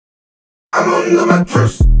I'm on the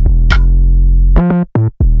mattress.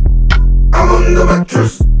 I'm on the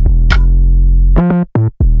mattress.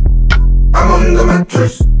 I'm on the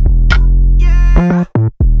mattress. Yeah.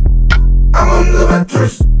 I'm on the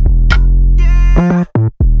mattress. Yeah.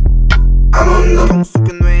 I'm on the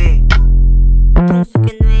mattress.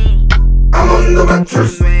 I'm on the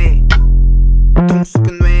mattress.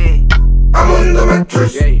 I'm on the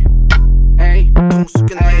mattress. Hey, I'm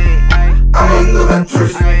on the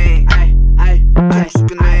mattress.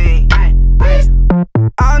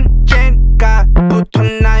 언젠가부터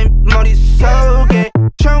나의 머릿속에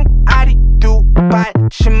총알이 두 발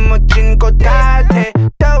심어진 것 같아.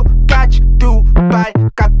 똑같이 두 발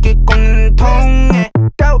깎이 꽂는 통에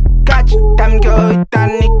똑같이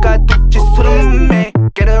담겨있다니까 독지스름해.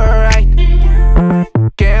 Get it right.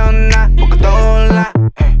 깨어나 뭐가 떠올라.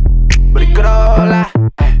 머리 끌어올라.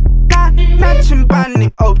 나 나침반이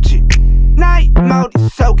없지 나의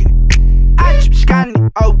머릿속에. 아침 시간이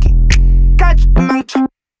오기까지 망쳐.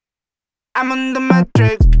 I'm on the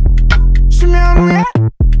matrix. 수면 후에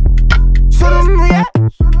소름 위에.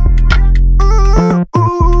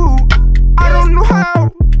 I don't know how.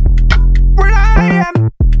 Where I am.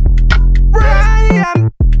 Where I am.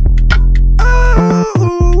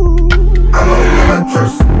 I'm on the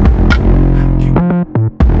mattress.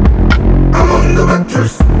 I'm on the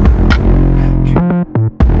mattress.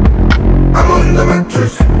 I'm on the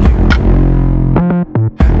mattress.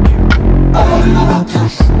 I'm on the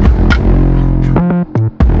mattress.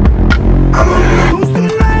 I'm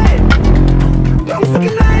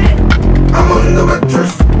on the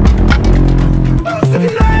mattress.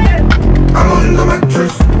 I'm on the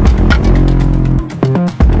mattress.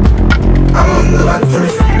 I'm on the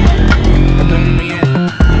mattress.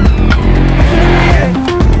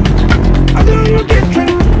 I don't know get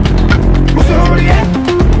drunk. 무슨 소리야?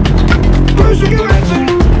 불쑥이 왔지.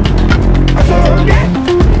 I saw it.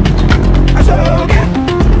 I saw it.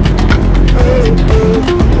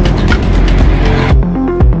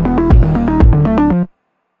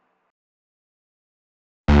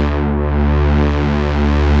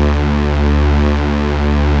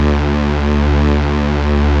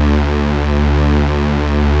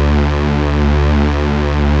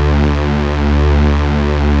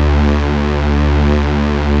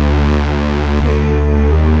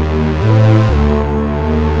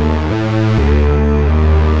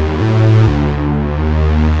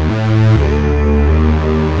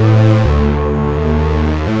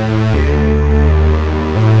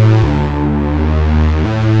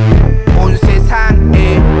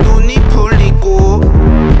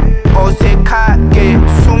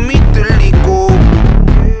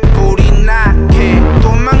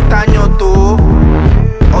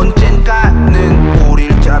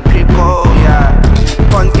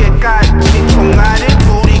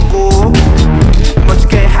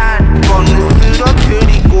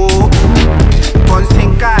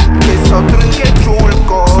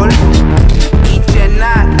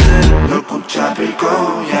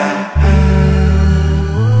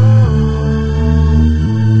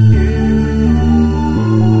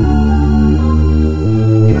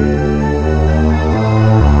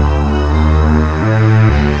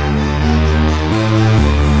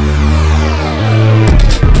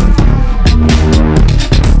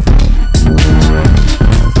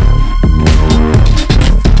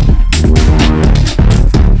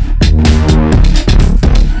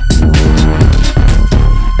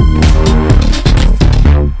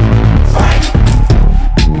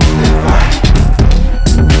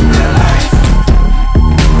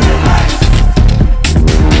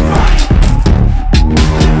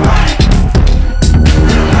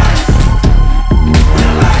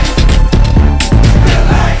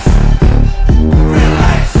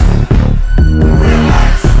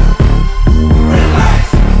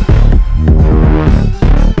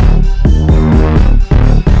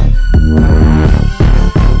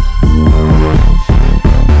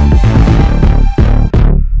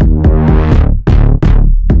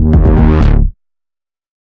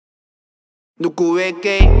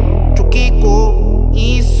 누구에게 쫓기고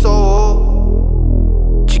있어.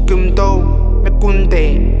 지금도 몇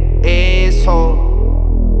군데에서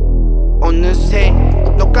어느새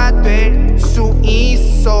너가 될 수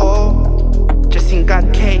있어. 잘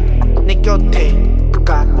생각해 내 곁에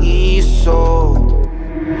그가 있어.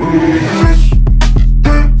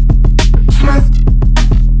 Mr.smith,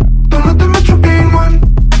 don't let them metro gain one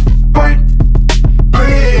bite.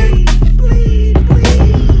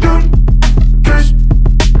 Don't trust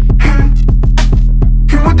him.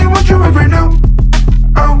 He what you ever know.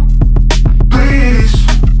 Oh, please.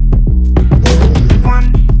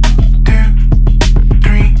 1, 2,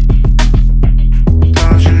 3,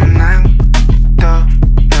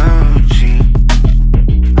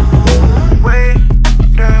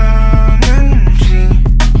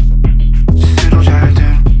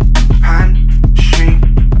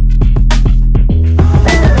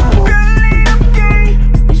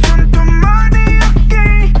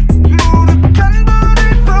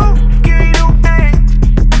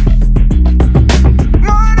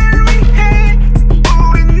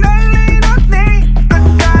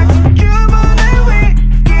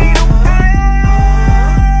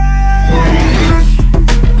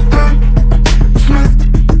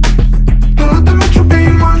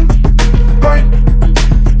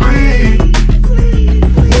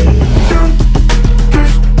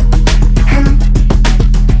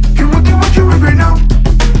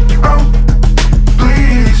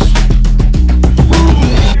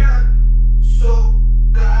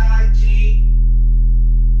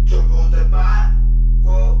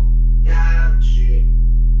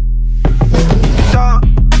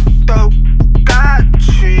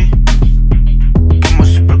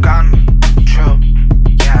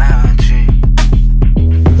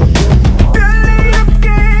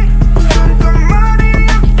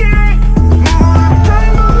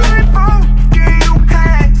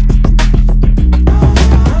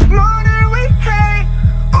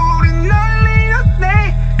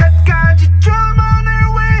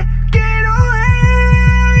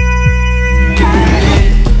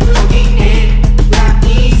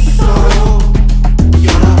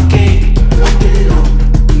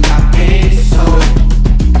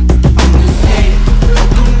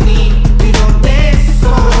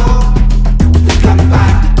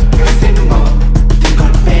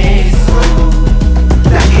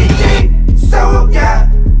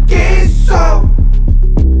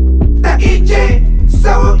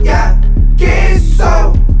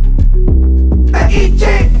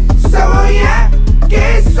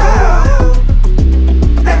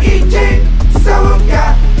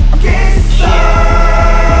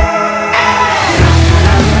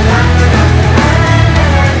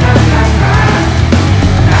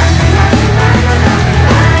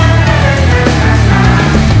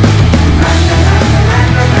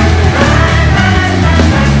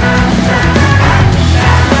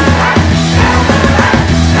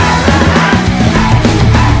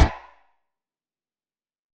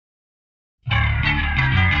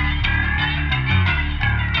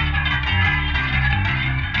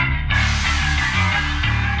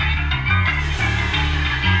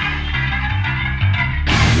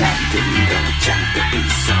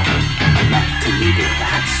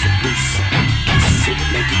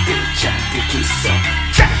 쓰레기들 잔뜩 있어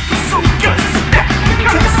잔뜩 속였어 다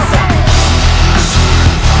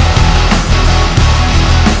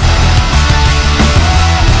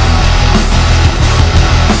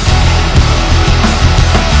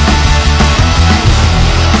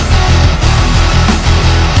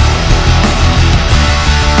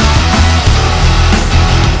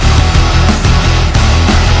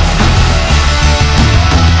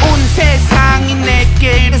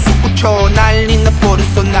난리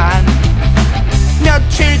나버렸어 난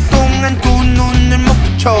며칠 동안 두 눈을 못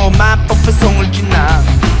붙여 마법배송을 지나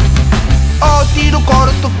어디로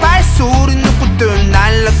걸어도 발소리 누구든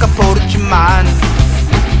날아가 버렸지만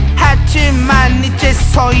하지만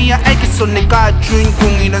이제서야 알겠어 내가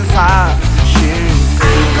주인공이란 사실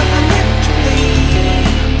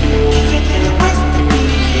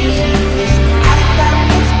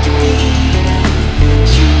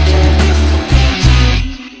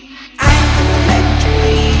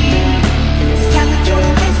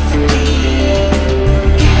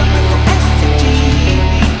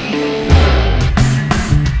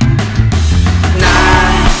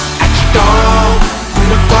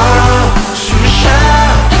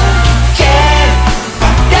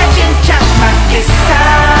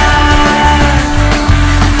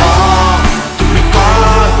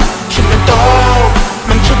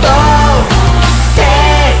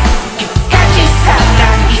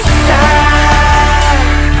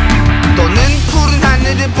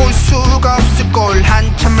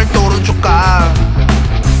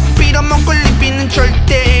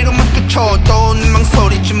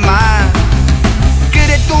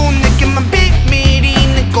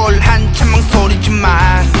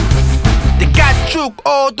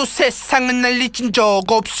죽어도 세상은 날 잊은 적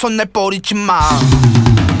없어 날 버리지 마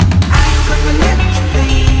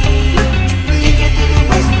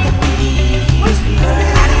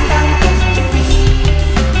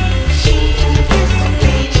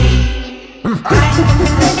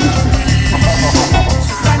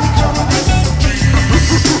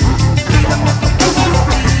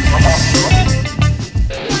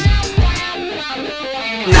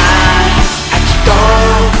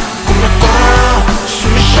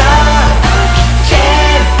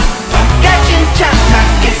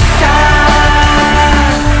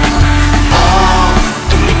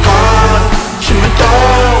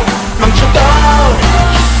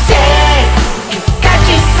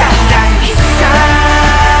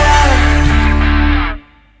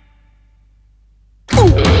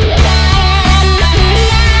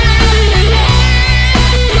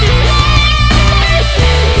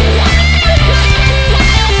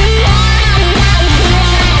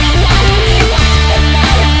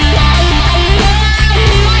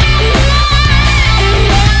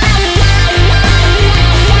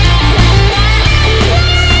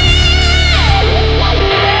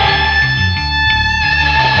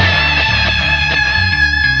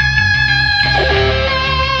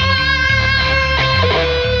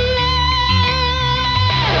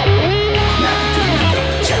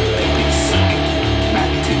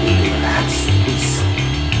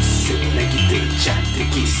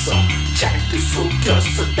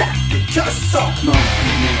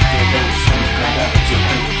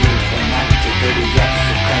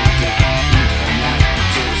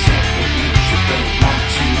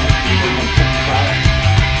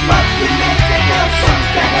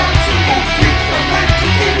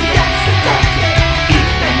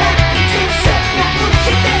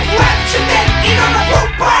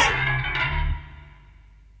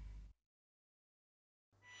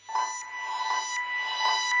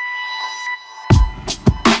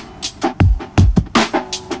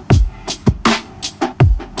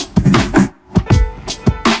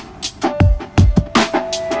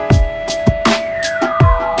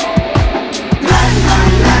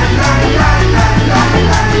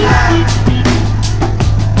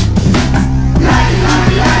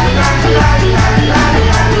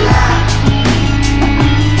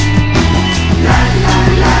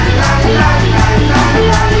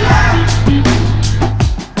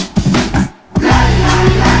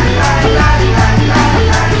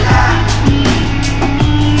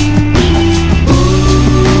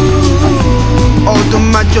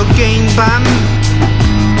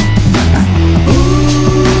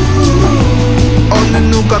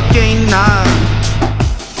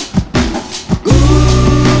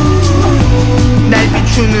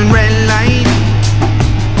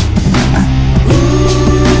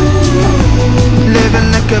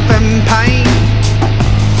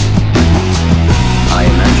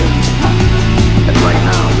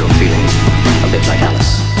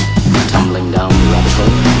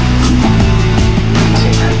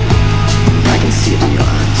See it in your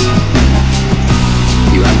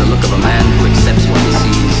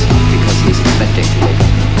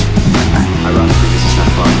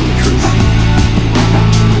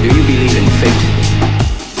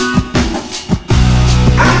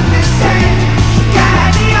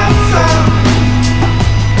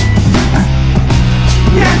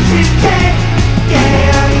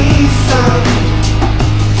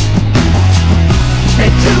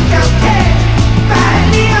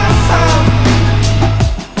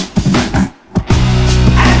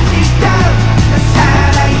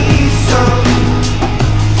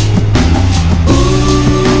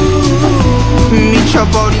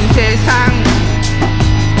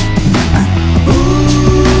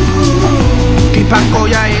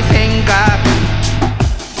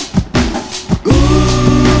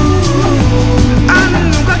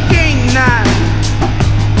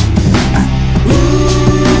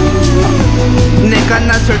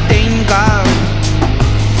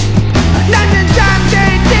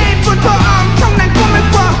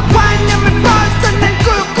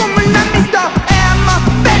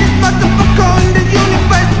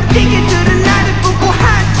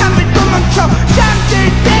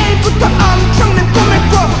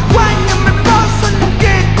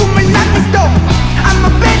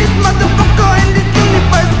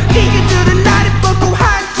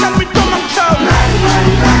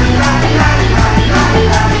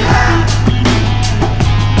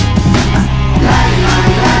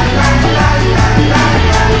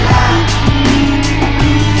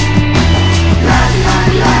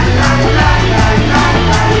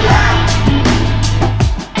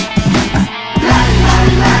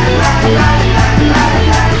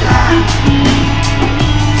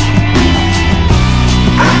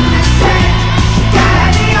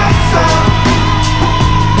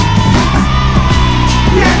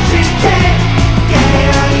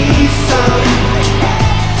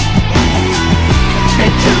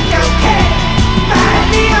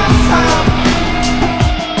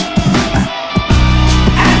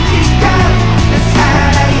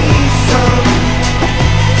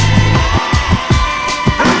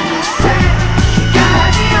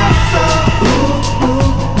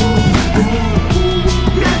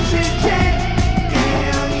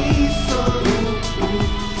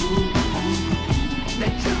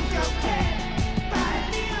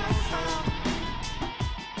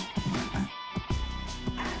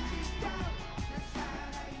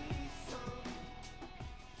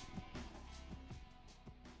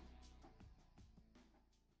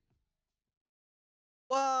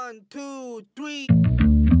One, two, three.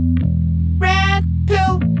 Red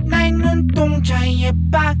pill 나의 눈동자에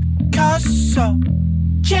박혔어.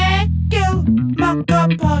 제길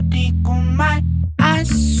먹어버리고 말 안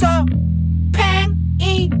써.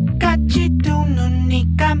 팽이같이 두 눈이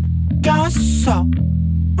감겼어.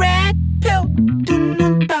 Red pill 두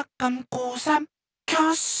눈 다 감고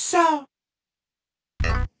삼켰어.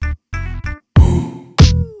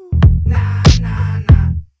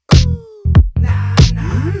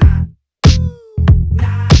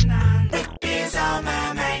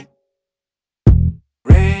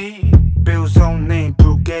 손에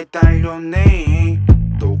붉게 달려내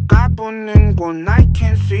또 가보는 건 I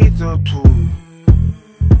can see the two.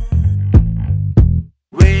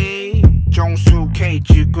 왜 정숙해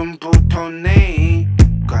지금부터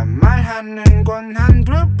내가 말하는 건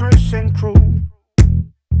 100% true.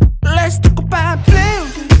 Let's talk about blue.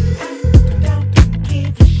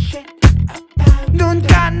 눈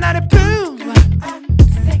간 나를 불러.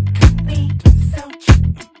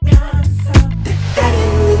 다른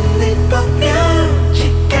눈을 보며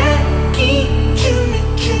시간이 춤을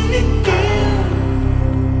girl.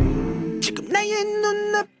 지금 나의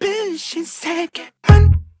눈앞은 신세계.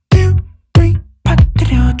 One, two, three.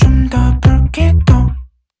 퍼뜨려 좀 더 붉게 또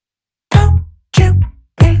터질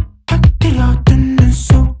터뜨려 두 눈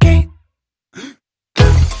속에 더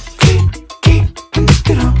깊게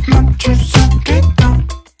흔들어 멈출 속에 또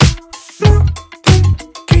모든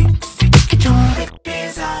게 새겨져.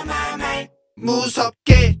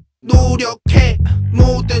 무섭게 노력해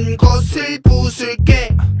모든 것을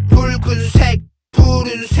부술게. 붉은색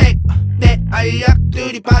푸른색 내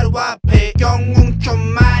알약들이 바로 앞에. 영웅 좀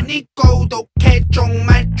많이 고독해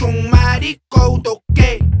정말이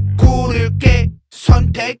고독해. 고를게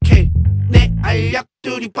선택해 내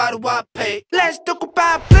알약들이 바로 앞에. Let's talk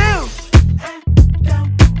about blue. I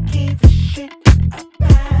don't give a shit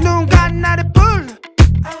about. 누가 나를 불러.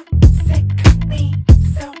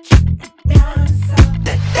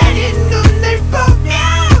 다른 눈을 보며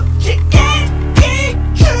시간이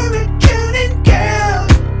춤을 추는 girl.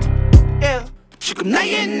 Yeah. 지금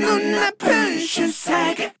나의 눈앞은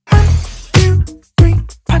신세계. One, two, three.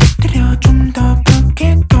 퍼뜨려 좀 더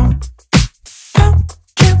붉게 또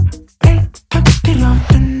터질 터뜨려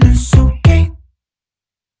두 눈 속에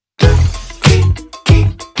더 깊게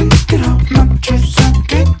흔들어 멈출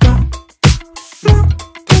속에 또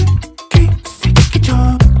모든 게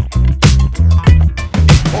새겨져.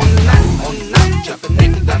 작은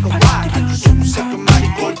내게 다가와 아주 숨색은 말이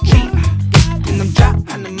옳지. 그 남자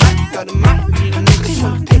하는 말 다른 말 이런 내가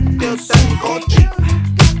선택되었다는 거지.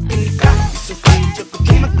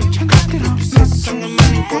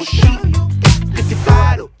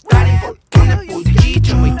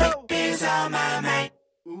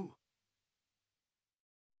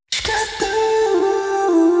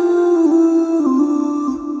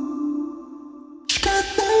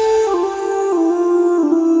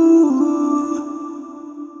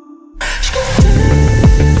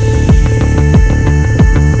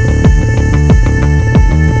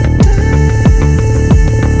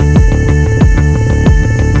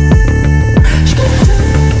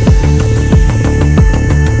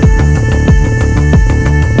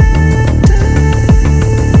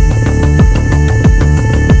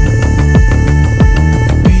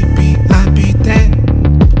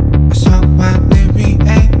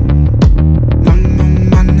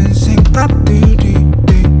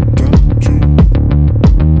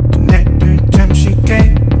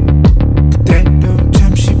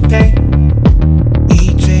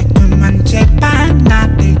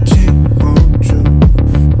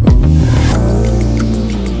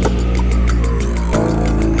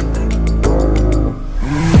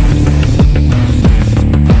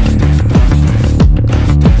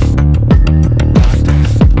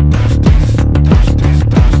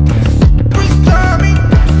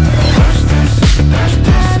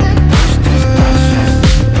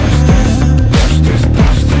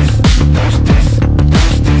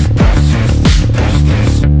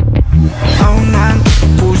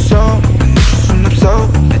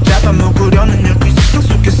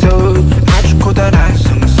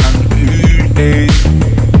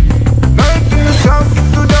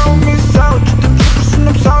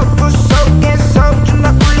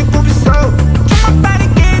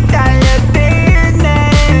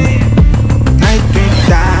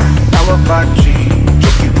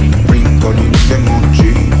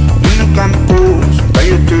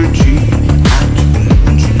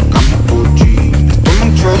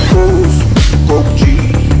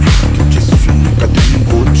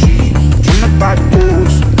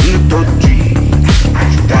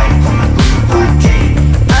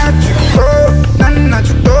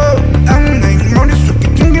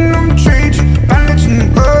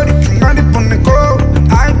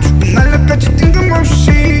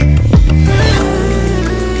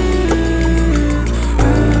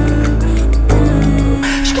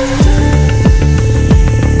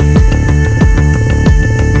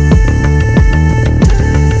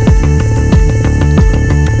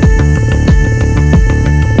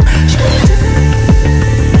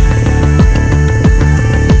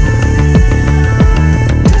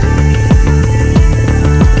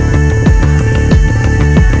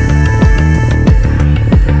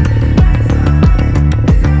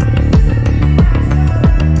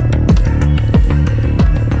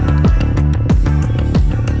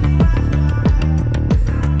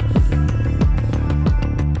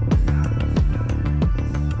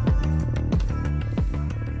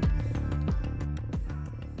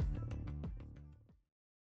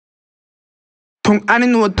 통 안에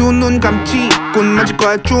누워 두 눈 감지 꽃 맞을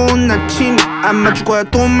거야 좋은 아침 안 맞을 거야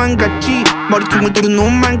도망갔지 머리통을 두른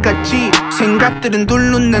옷만 같지 생각들은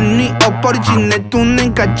둘로 나뉘 엎어리지 내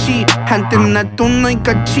돈은 같이 한때는 나도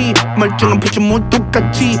너희같이 멀쩡한 표정 모두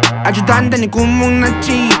똑같이 아주 단단히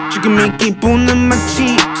구멍났지 지금의 기분은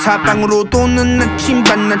마치 사방으로 도는 아침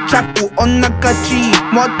반나 자꾸 엇나가지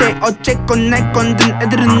뭐 어때 어쨌건 날 건든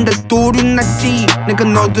애들은 다 도륙났지 내가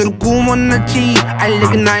너들을 구원하지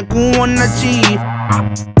알레가 날 구원하지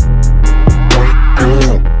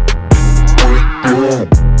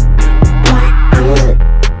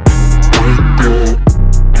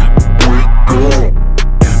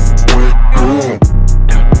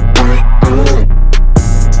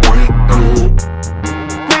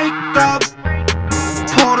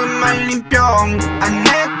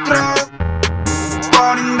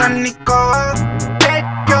버린다니까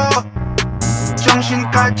뺏겨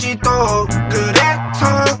정신까지도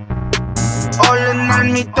그래서 얼른 날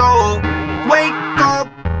믿어 Wake up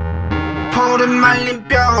포른 말린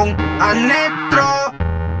병 안에 들어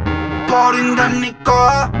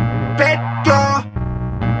버린다니까 뺏겨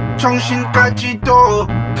정신까지도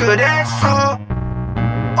그래서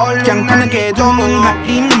깜판하게 도는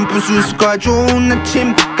하림 부수수 거야 좋은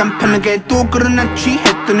아침 깜판하게 또 그러나취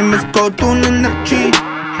했더니 메스꺼 도는 낙취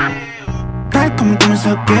달콤한 꿈은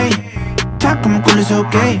속에 자꾸만 굴려서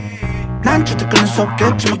오케이 난 절대 끊을 수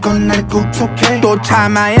없겠지만 그건 나를 구속해 또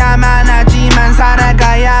참아야만 하지만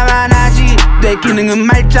살아가야만 하지 내 기능은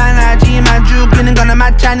말짱하지만 죽이는 거나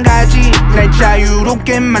마찬가지 날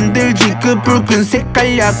자유롭게 만들지 그 붉은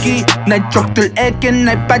색깔 약이 날 쪽들에게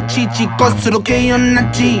날 바치지 것으로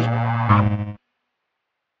깨어났지